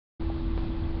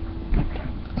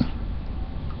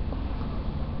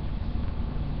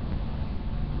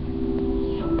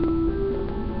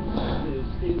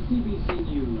CBC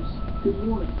News. Good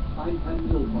morning. I'm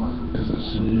Bill Barton.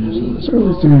 This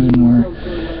early Thursday morning,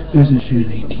 there's issue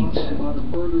 18th.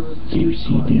 CBC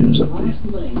News update. Last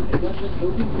night, a gunman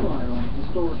opened fire on a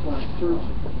historic black church,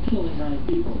 killing 9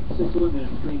 people, 6 women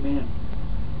and 3 men.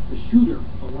 The shooter,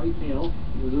 a white male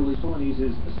in his early 20s,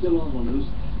 is still on the loose.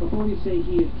 Authorities say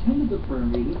he attended the prayer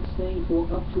meeting, staying for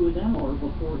up to an hour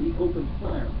before he opened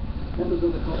fire. Members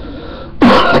of the congregation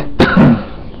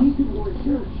he could go to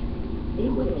church.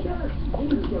 In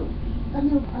the church. And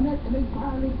they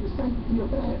violate the sanctity of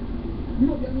that. You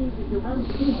know what I mean? The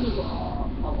ramifications are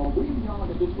way beyond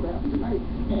that this would happen tonight.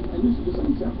 And this is just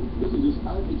unacceptable. This is just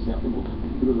unacceptable.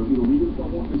 Because, we just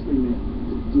don't want this thing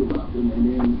to erupt and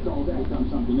then cause that become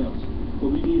something else.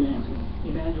 So we need answers.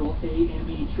 Emmanuel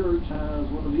AME Church has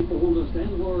one of the oldest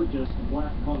and largest black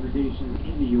congregations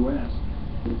in the U.S.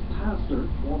 Its pastor,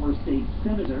 former state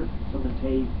senator,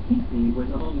 Clemente Pinckney, was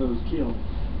among those killed.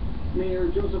 Mayor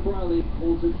Joseph Riley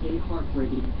calls it a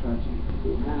heartbreaking tragedy.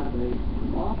 To have an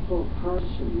awful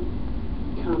person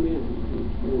come in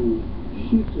and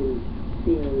shoot him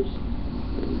is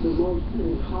the most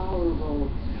intolerable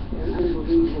and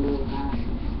unbelievable act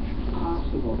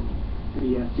possible.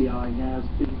 The FBI has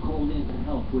been called in to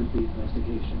help with the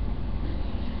investigation.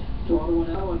 Toronto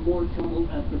now in more trouble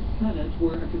at the Senate,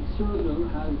 where a conservative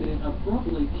has been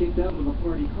abruptly kicked out of the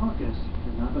party caucus.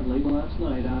 It happened late last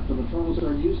night after the Toronto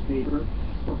Star newspaper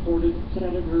reported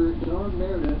Senator John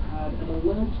Meredith had an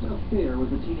alleged affair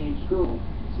with a teenage girl.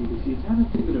 CBC's Hannah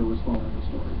Thibodeau was following the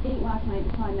story. Late last night,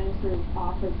 the Prime Minister's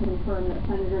office confirmed that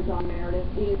Senator John Meredith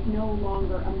is no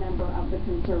longer a member of the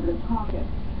Conservative caucus.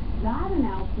 That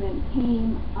announcement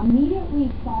came immediately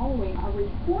following a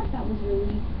report that was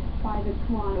released by the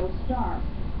Toronto Star.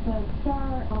 The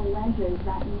Star alleges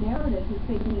that Meredith is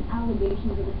facing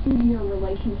allegations of a 2-year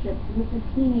relationship with a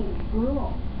teenage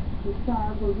girl. The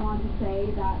Star goes on to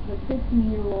say that the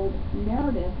 50-year-old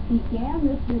Meredith began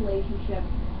this relationship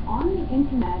on the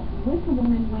internet with a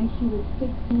woman when she was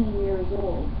 16 years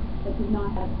old, but did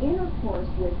not have intercourse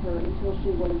with her until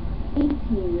she was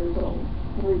 18 years old.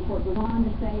 The report goes on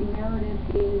to say Meredith,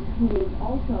 who is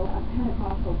also a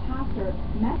Pentecostal pastor,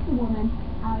 met the woman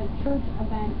at a church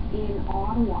event in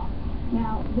Ottawa.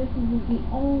 Now, this isn't the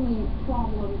only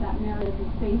problem that Meredith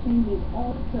is facing. He's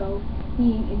also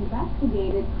being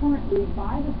investigated currently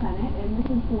by the Senate, and this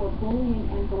is for bullying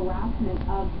and harassment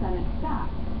of Senate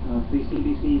staff. The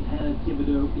CBC's Hannah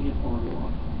Thibodeau in Ottawa.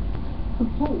 The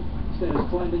Pope says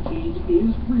climate change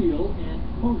is real and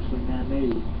mostly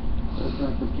man-made.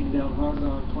 Pope came down hard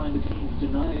on climate change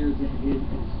deniers in his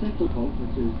encyclical,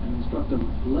 which is an instructive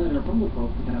letter from the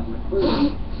Pope to Catholic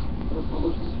clergy, that was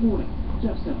published this morning.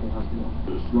 Jeff Semple has more.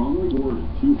 The strongly worded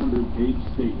 200-page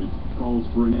statement calls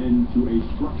for an end to a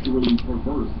structurally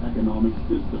perverse economic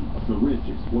system of the rich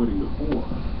exploiting the poor,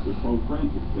 which Pope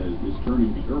Francis says is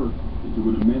turning the earth into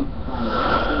an immense pile of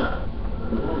filth.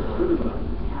 The Pope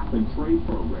criticizes cap-and-trade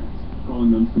programs,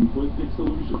 calling them simplistic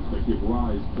solutions that give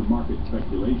rise to market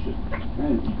speculation,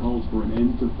 and he calls for an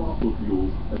end to fossil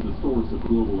fuels as a source of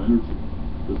global energy.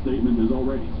 The statement is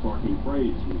already sparking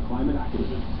praise from climate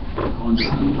activists,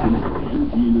 conversations of the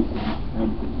energy industry,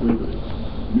 and conservatives.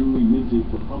 Newly minted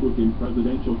Republican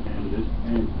presidential candidate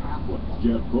and Catholic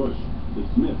Jeb Bush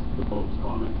dismissed the Pope's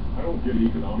comment. I don't get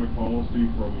economic policy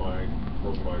from my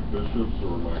bishops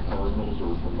or my cardinals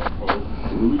or from my Pope.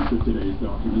 The release of today's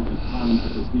document is timed to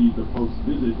precede the Pope's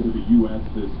visit to the U.S.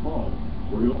 this fall,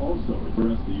 where he'll also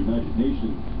address the United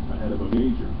Nations ahead of a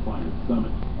major climate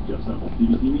summit. Jeff Semple,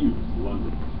 CBC News, London.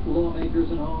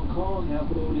 Lawmakers in Hong Kong have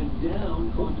voted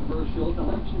down controversial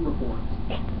election reforms.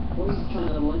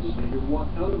 20 legislators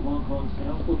walked out of Hong Kong's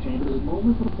council chambers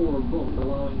moments before a vote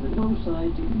allowing the no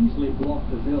side to easily block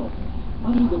the bill.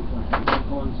 Under the plan, Hong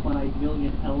Kong's 5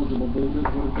 million eligible voters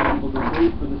would have been able to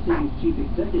vote for the city's chief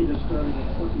executive starting in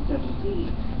 2017,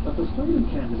 but the starting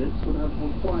candidates would have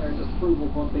required approval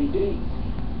from Beijing.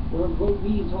 One vote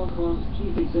means Hong Kong's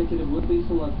chief executive will be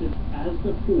selected as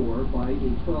before by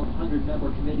a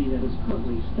 1,200-member committee that is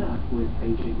currently staffed with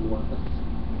Beijing loyalists.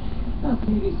 That's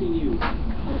CBC News.